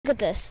Look at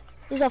this.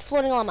 This is a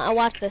floating llama. I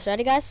watch this.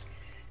 Ready, guys?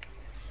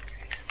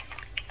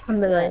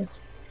 I'm the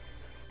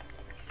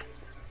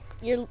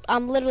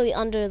I'm literally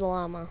under the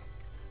llama.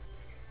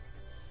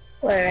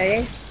 What,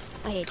 ready?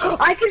 I hate you.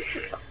 I can.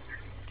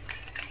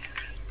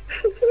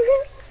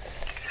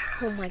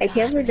 Oh my god. I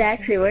can't believe that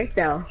actually worked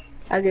though.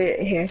 I'll get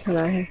it here. Come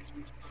on here.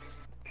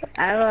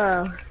 I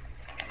have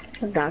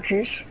some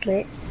doctors.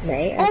 Wait.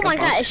 Oh my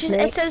god!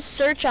 It says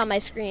search on my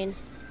screen.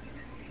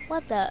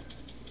 What the?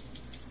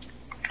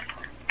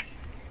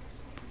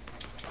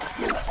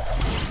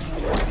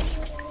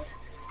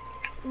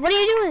 What are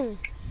you doing?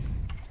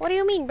 What do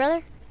you mean,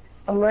 brother?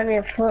 I'm running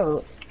a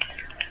float.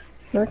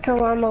 Let the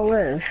llama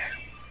live.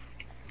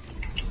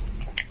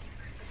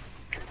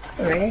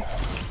 Ready?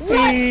 What?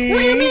 What do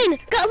you mean?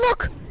 God,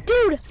 look,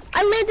 dude!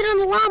 I landed on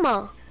the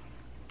llama.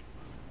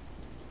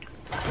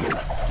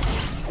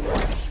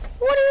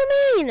 What do you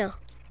mean? What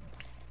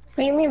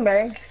do you mean,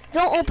 brother?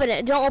 Don't open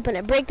it. Don't open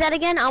it. Break that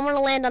again. I'm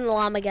gonna land on the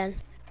llama again.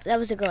 That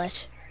was a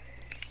glitch.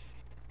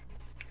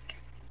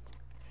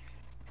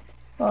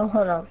 Oh,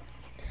 hold on.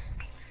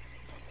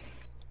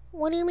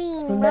 What do you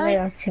mean, I'm bro? running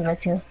on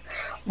 2x2.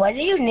 Why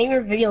did you name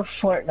your video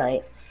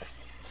Fortnite?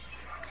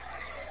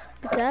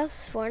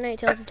 Because Fortnite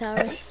Tilted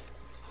Towers.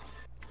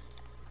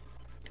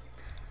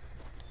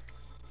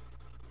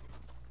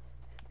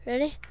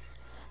 Ready?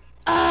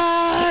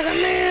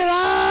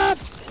 Alright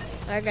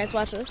guys,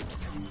 watch this.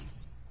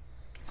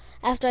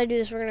 After I do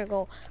this, we're gonna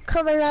go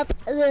cover up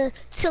the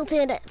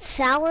Tilted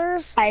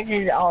Towers. I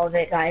did all of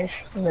it, guys.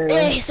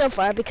 Eh, so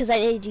far, because I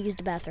need to use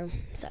the bathroom,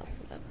 so.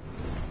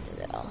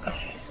 Do it all.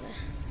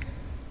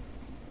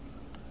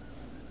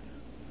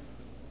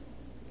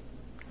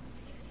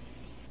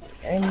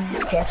 And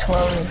guess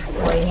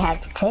what we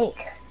had to take?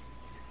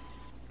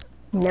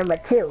 Number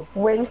 2,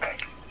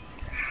 wink.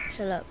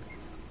 Shut up.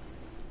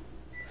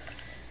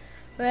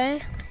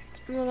 Ready?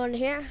 I'm gonna go into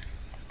here.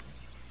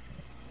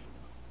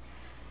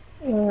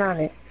 You're on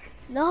it.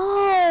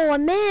 No, I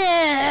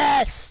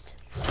missed.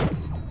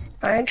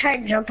 I'm gonna try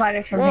to jump on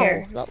it from Whoa,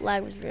 here. that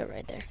lag was real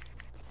right there.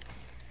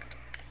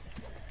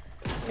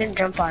 Didn't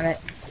jump on it.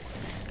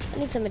 I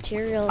need some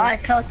material. Oh, I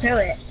fell through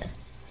it.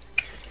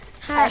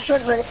 Ha. I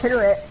should went through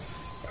it.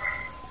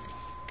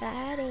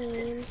 Got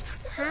him.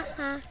 Ha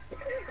ha.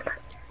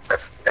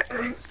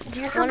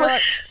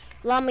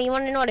 Llama, you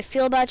wanna know what I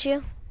feel about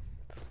you?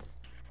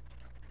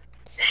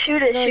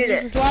 Shoot it, shoot Use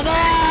it. this lava.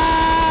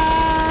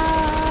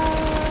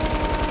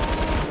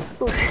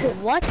 Oh, shit.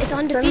 What? It's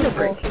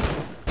undefeatable.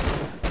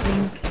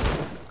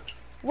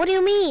 What do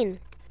you mean?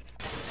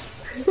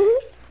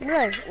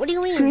 What do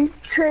you mean?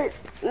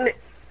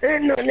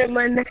 No, never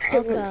mind. Next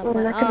Oh, game. God,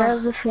 I'm not gonna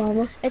have this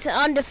llama. It's an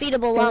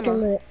undefeatable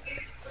llama.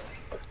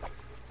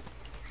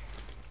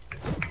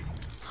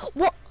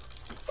 What?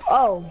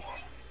 Oh.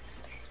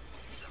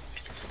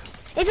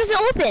 It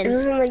doesn't open. It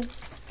doesn't like...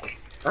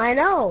 I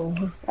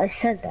know. I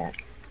said that.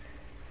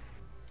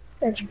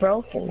 It's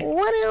broken.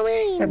 What do you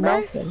mean, They're bro?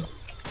 broken.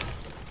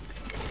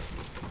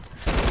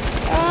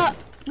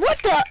 What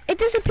the? It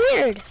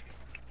disappeared.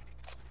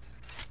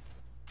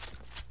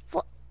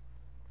 What?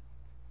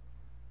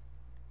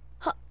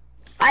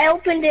 I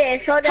opened it.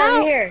 It fell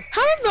down here.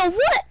 How the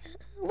what?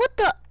 What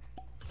the?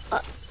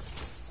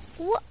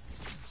 What?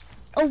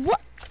 Oh,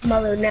 what?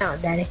 Mother now,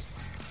 daddy.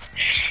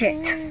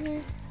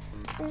 Shit.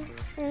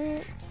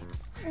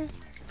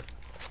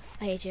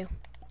 I hate you.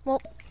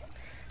 Well,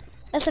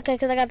 that's okay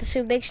because I got the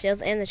 2 big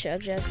shields and the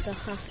chug jug, so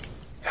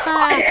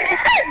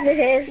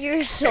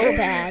You're so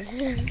bad.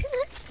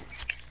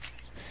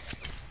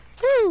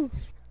 Woo!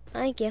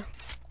 Thank you.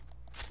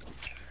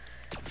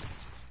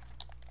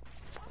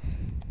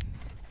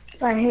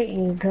 I hate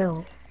you,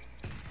 Bill.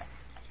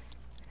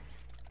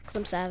 Cause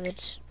I'm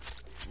savage.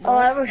 Oh,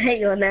 I would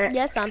hate you on that.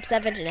 Yes, I'm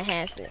savage and a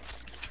half.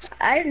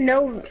 I didn't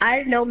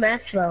know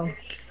math though.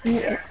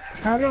 I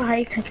don't know how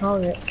you can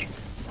solve it.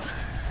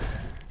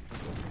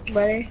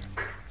 Brother?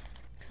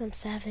 Cause I'm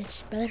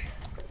savage, brother.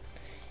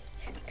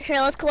 Here,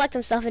 let's collect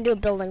some stuff and do a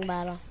building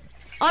battle.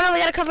 Oh no, we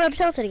gotta cover up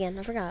Tilted again.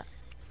 I forgot.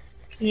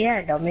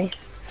 Yeah, dummy.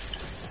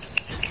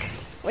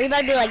 What you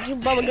about to be like? You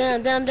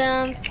bubblegum dum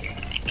dum.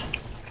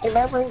 You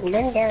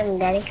bubblegum dum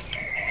daddy.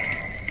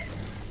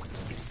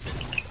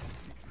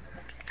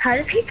 How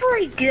do people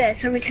like do that?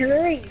 So pretend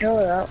they like build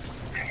it up.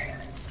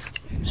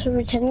 So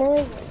pretend they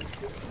like...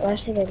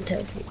 Actually, I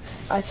didn't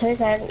I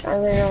think I don't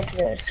know what to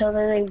do. So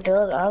they like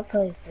build it up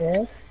like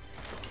this.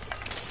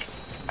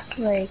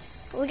 Like...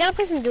 We gotta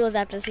play some duos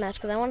after this match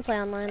because I want to play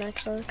online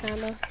actually,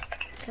 kinda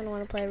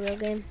want to play a real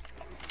game.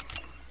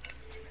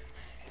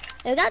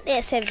 I got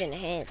that savage in the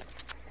head.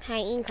 High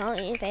in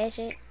content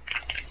fashion.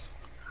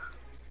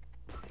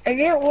 It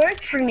didn't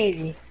work for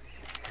me.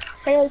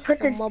 I like put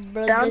the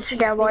bouncer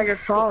down while you're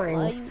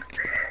falling.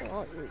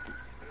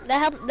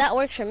 That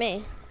works for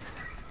me.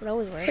 It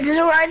always works.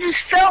 I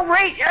just fell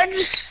I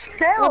just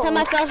fell. One time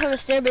I fell from a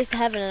staircase to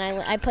heaven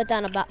and I put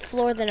down a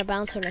floor then a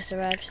bouncer and I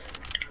survived.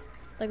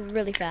 Like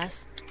really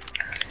fast.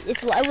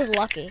 It was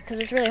lucky because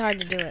it's really hard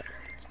to do it.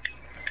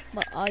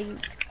 But all you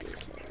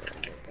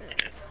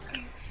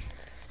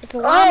It's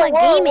Llama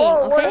Gaming,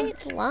 okay? What?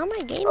 It's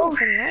Llama Gaming Oh,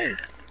 for life.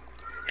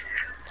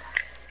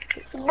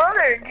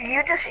 brother, did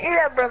you just see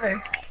that,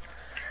 brother?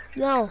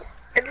 No.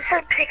 I just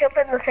said pick up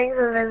and the things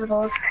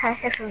invisible. It's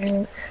kind of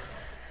something.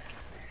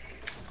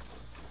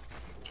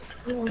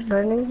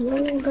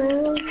 Burning,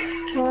 brother?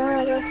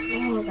 Brother?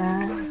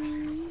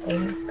 What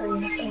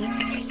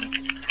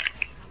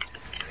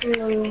do you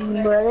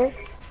mean, brother?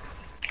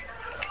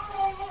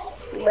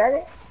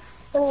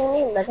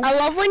 I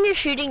love when you're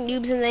shooting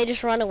noobs and they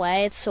just run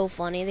away. It's so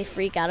funny. They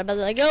freak out about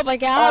it. Like, oh my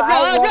god, I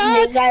run, love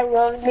run! news. I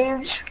love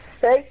news.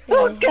 Like,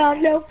 oh Yeah. God,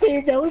 no,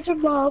 please, that was your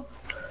mom.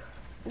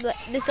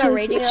 They start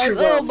raging. They're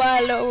like, oh my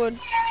lord.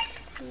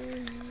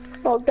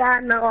 Oh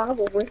God, no, I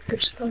will whisper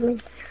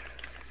something.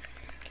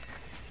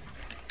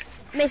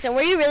 Mason,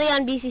 were you really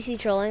on BCC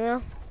trolling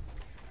though?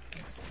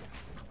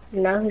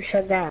 No, who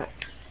said that?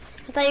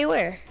 I thought you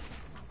were.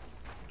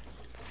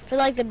 For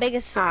like the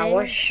biggest I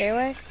wish.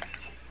 stairway?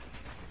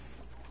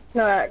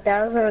 No,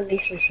 that was on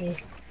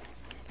BCC.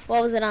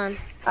 What was it on?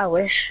 I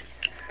wish.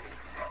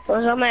 It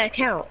was on my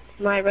account.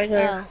 My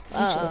regular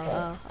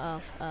YouTube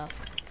account. Oh.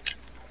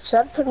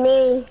 Sub to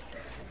me.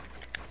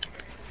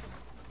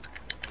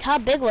 How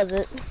big was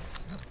it?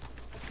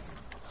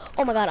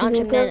 Oh my god, I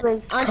think there's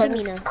like 10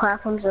 Antamina.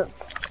 platforms up.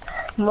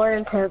 More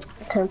than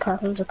 10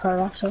 platforms apart,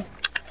 actually.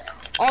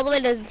 All the way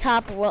to the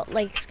top,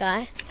 like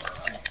sky?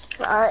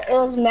 It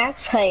was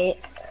max height.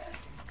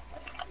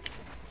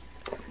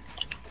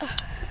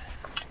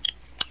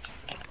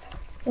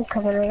 I'm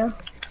coming right now.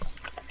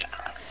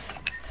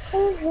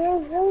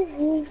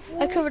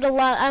 I covered a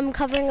lot. I'm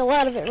covering a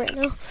lot of it right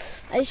now.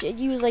 I should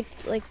use like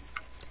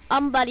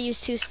I'm about to use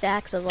 2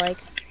 stacks of like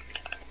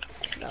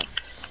stuff.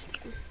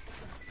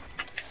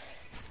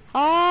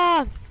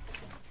 Ah!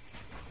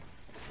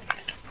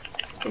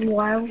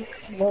 Wow,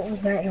 what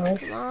was that noise?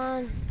 Come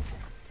on.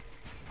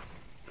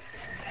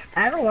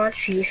 I don't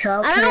watch you,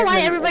 so I don't know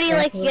why everybody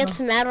like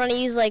gets mad when I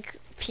use like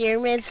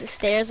pyramids,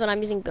 stairs when I'm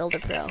using Builder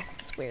Pro.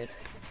 It's weird.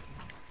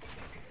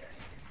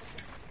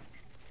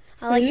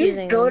 I like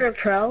using Builder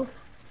Pro.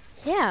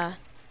 Yeah.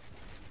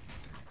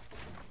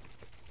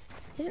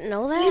 You didn't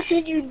know that? You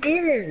said you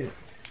didn't.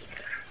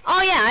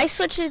 Oh yeah, I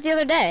switched it the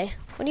other day.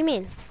 What do you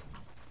mean?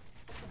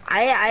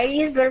 I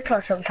use Builder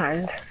Pro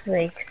sometimes.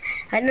 Like,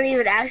 I don't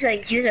even actually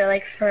like use it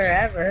like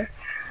forever.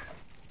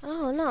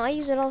 Oh no, I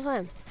use it all the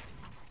time.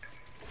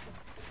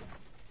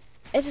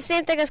 It's the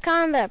same thing as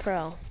Combat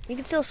Pro. You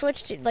can still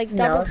switch to like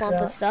double pump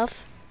and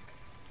stuff.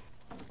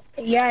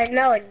 Yeah, I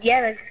know.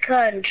 Yeah, the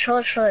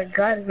controls for the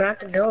gun, not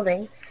the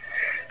building.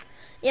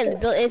 Yeah, the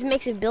build it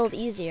makes it build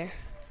easier.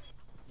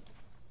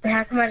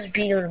 How come I just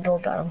beat you to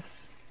build though?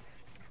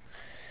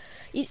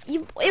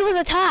 It was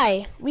a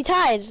tie. We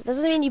tied. That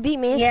doesn't mean you beat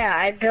me. Yeah,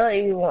 I built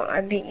you.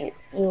 I beat you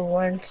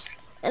once.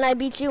 And I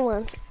beat you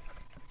once.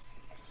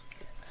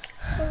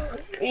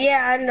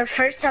 Yeah, and the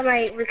first time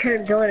we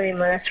couldn't build it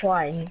anymore. That's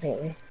why you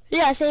beat me.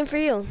 Yeah, same for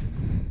you.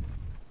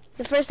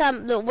 The first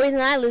time, the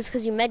reason I lose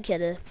because you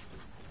medkitted.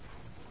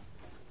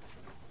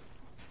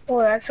 Well,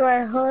 that's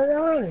why.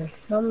 Hold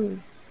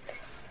on.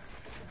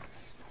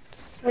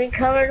 We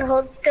covered the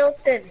whole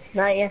tilted.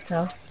 Not yet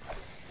though.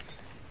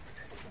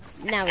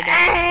 Now we did it.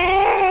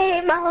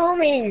 Hey, my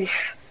homies.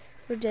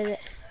 We did it.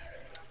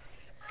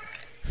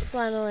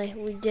 Finally,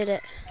 we did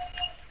it.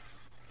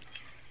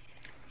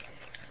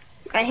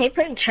 I hate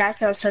putting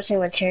traps on switching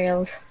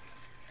materials.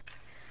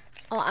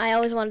 Oh, I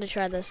always wanted to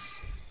try this.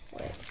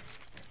 Wait.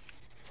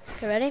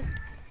 Okay, ready?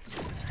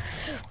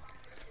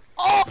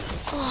 Oh,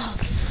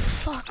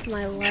 fuck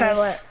my life. Try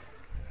what?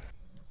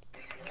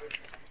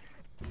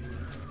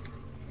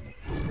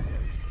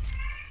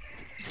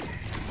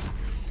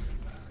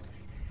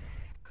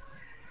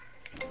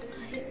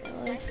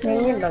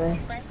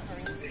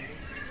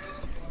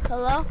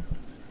 Hello?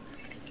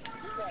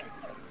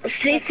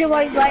 See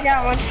why you lie down.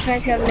 I want to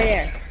smack you up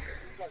there.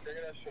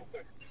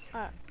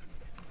 Alright.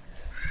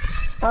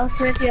 I'll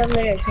smack you up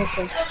there,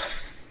 Christian.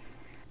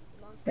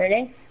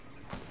 Ready?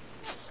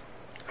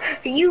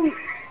 You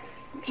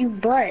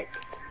butt.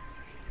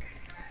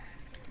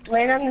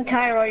 Land on the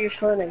tire while you're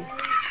floating.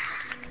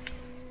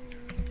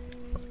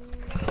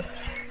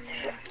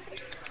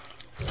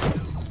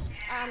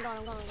 I'm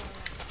going.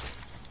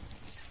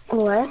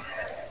 What?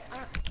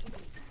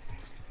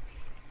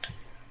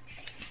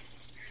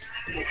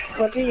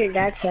 What did your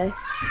dad say?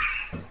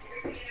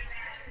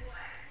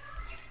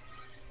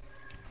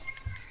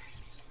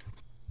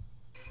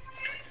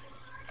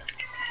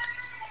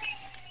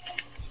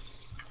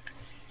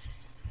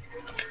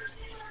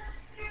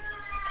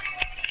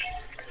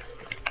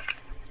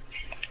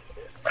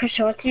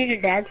 Christian, what did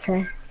your dad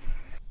say?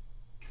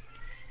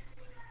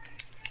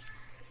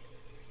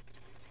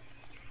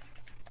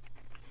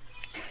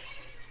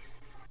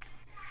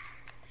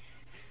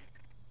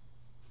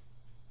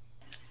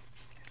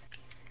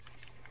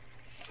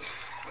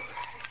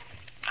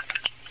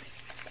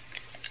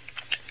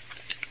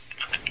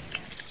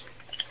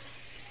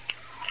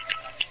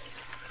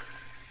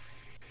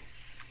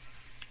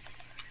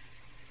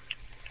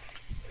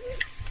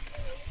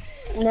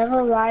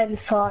 Never lie in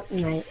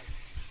Fortnite.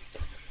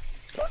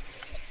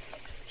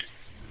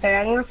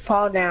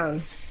 fall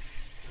down.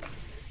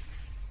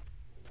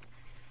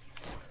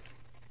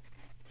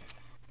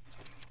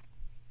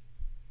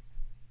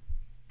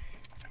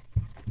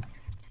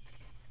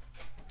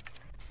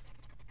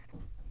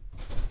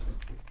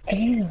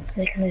 Ew,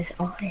 look at his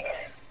eyes.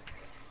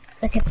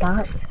 Look at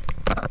that.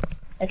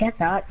 Look at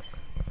that.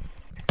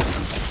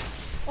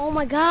 Oh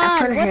my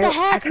god, what the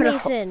heck,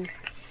 Mason?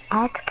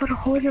 I have to put a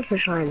hole in your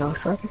vagina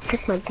so I can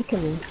stick my dick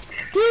in you.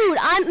 Dude,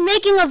 I'm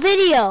making a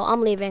video.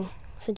 I'm leaving.